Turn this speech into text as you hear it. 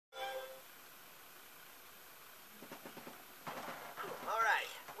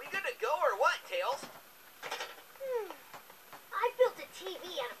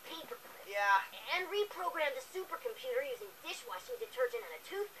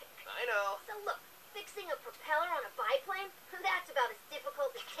I know. So look, fixing a propeller on a biplane, that's about as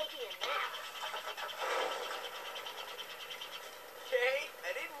difficult as taking a nap. Okay, I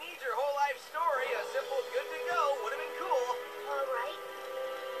didn't need your whole life story. A simple good to go would have been cool. All right.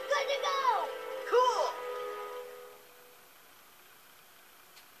 Good to go! Cool!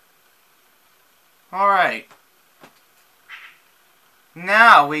 Alright.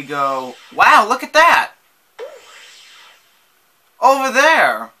 Now we go... Wow, look at that! Over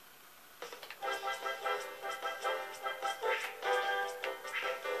there!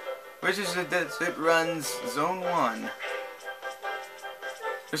 Which is it that it runs Zone 1.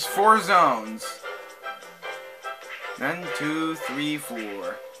 There's 4 zones. 1, 2, 3,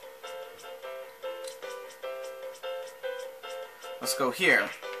 4. Let's go here.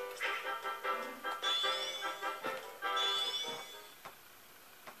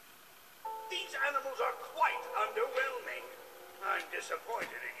 These animals are quite underwhelming. I'm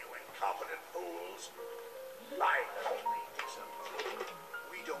disappointed in you incompetent fools. I only disappoint.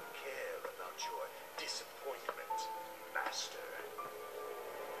 We don't care about your disappointment, Master.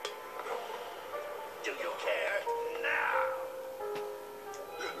 Do you care now?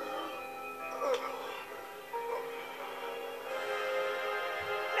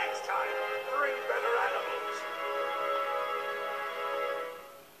 Next time, bring better animals.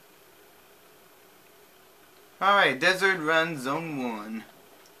 Alright, Desert Run Zone 1.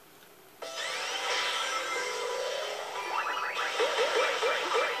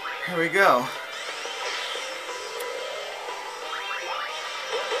 Here we go.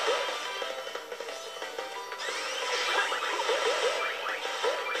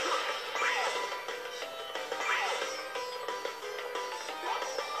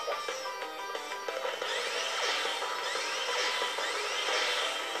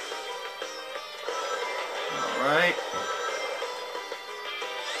 Alright.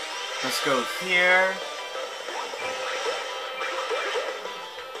 Let's go here.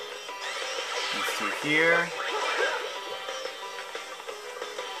 Let's do here.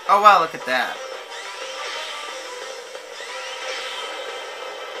 Oh wow, look at that.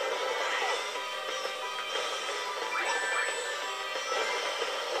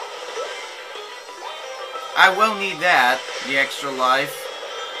 I will need that, the extra life.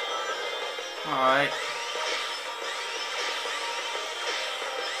 Alright.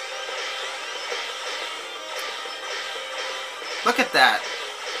 Look at that.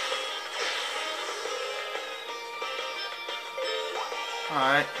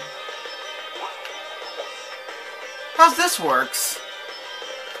 Alright. How's this works?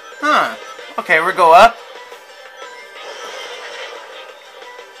 Huh. Okay, we'll go up.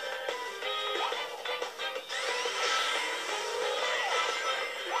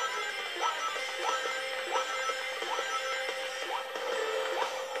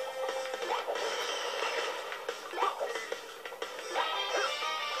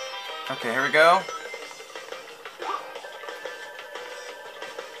 Okay, here we go.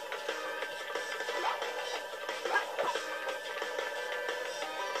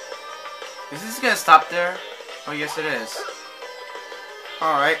 Is this gonna stop there? Oh, yes it is.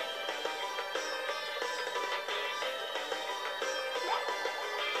 Alright.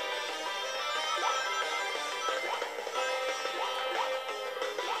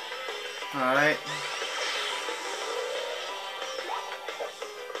 Alright.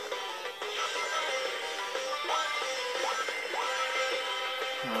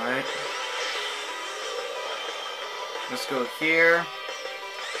 Alright. Let's go here.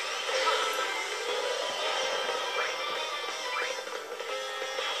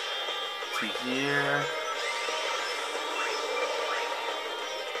 To here.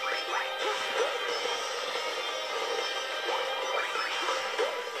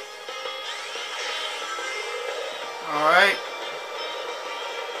 Alright.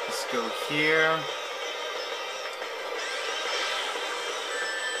 Let's go here.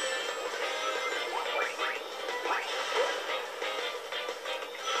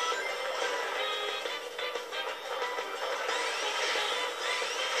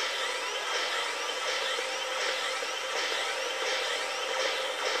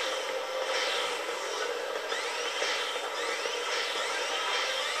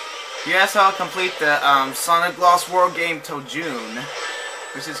 Yes, I'll complete the Sonic Lost World game till June.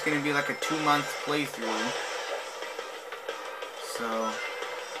 This is going to be like a 2-month playthrough. So...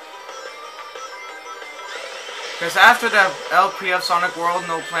 because after the LP of Sonic World,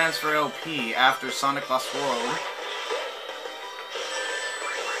 no plans for LP after Sonic Lost World.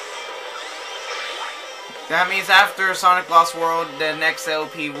 That means after Sonic Lost World, the next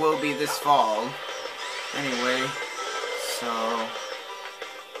LP will be this fall. Anyway, so...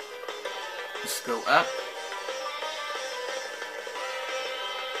 Just go up.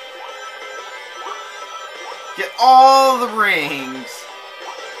 Get all the rings.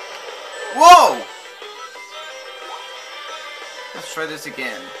 Whoa! Let's try this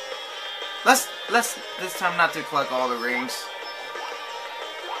again. Let's this time not to collect all the rings.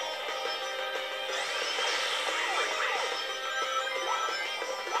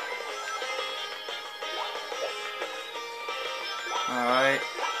 Alright.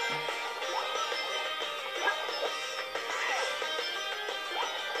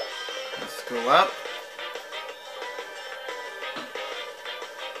 Let's go up.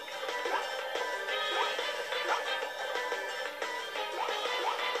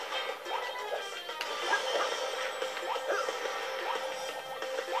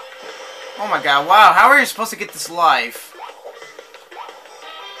 Oh my god, wow, how are you supposed to get this life?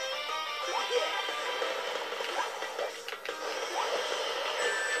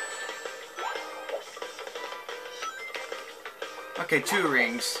 Okay, 2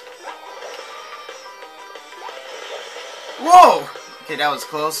 rings. Whoa! Okay, that was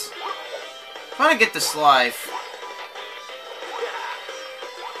close. I want to get this life.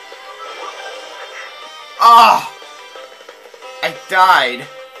 Ah! I died.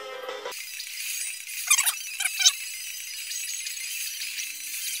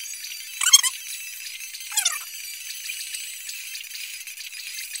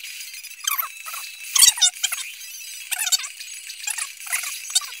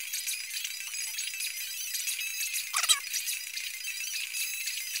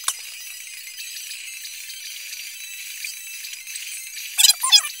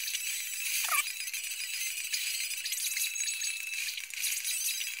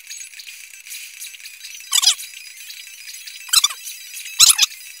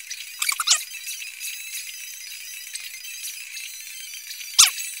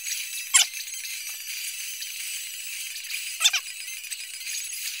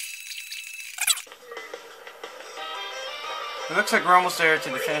 It looks like we're almost there to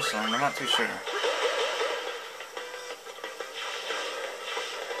the finish line. I'm not too sure.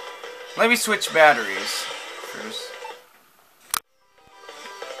 Let me switch batteries first.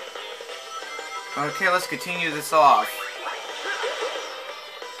 Okay, let's continue this off.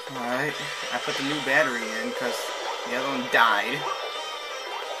 Alright, I put the new battery in because the other one died.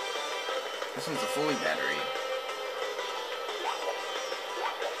 This one's a fully battery.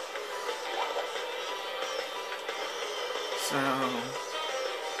 So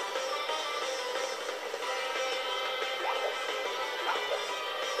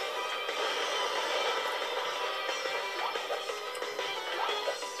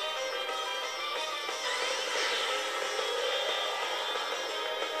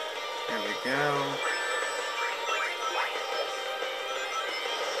there we go.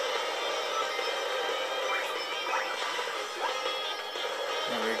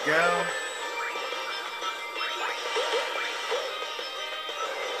 There we go.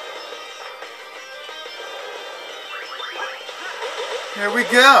 Here we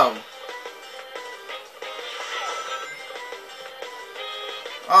go.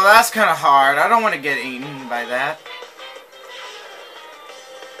 Oh, that's kind of hard. I don't want to get eaten by that.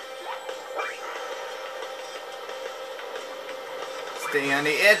 Stay on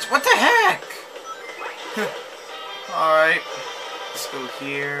the edge. What the heck? Alright. Let's go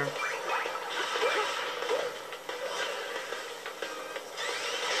here.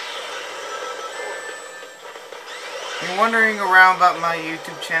 If you're wondering around about my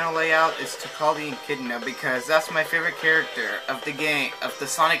YouTube channel layout, it's Takali Echidna because that's my favorite character of the game, of the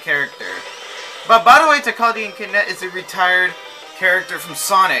Sonic character. But by the way, Takali Echidna is a retired character from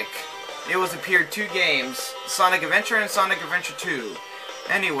Sonic. It was appeared 2 games, Sonic Adventure and Sonic Adventure 2.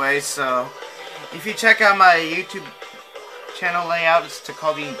 Anyway, so if you check out my YouTube channel layout, it's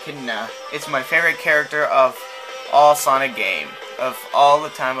Takali Echidna. It's my favorite character of all Sonic game, of all the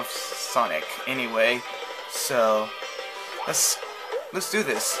time of Sonic. Anyway, so let's do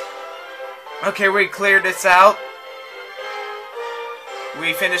this. Okay, we cleared this out.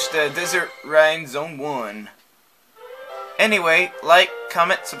 We finished the Desert Rhine Zone 1. Anyway, like,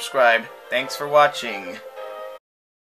 comment, subscribe. Thanks for watching.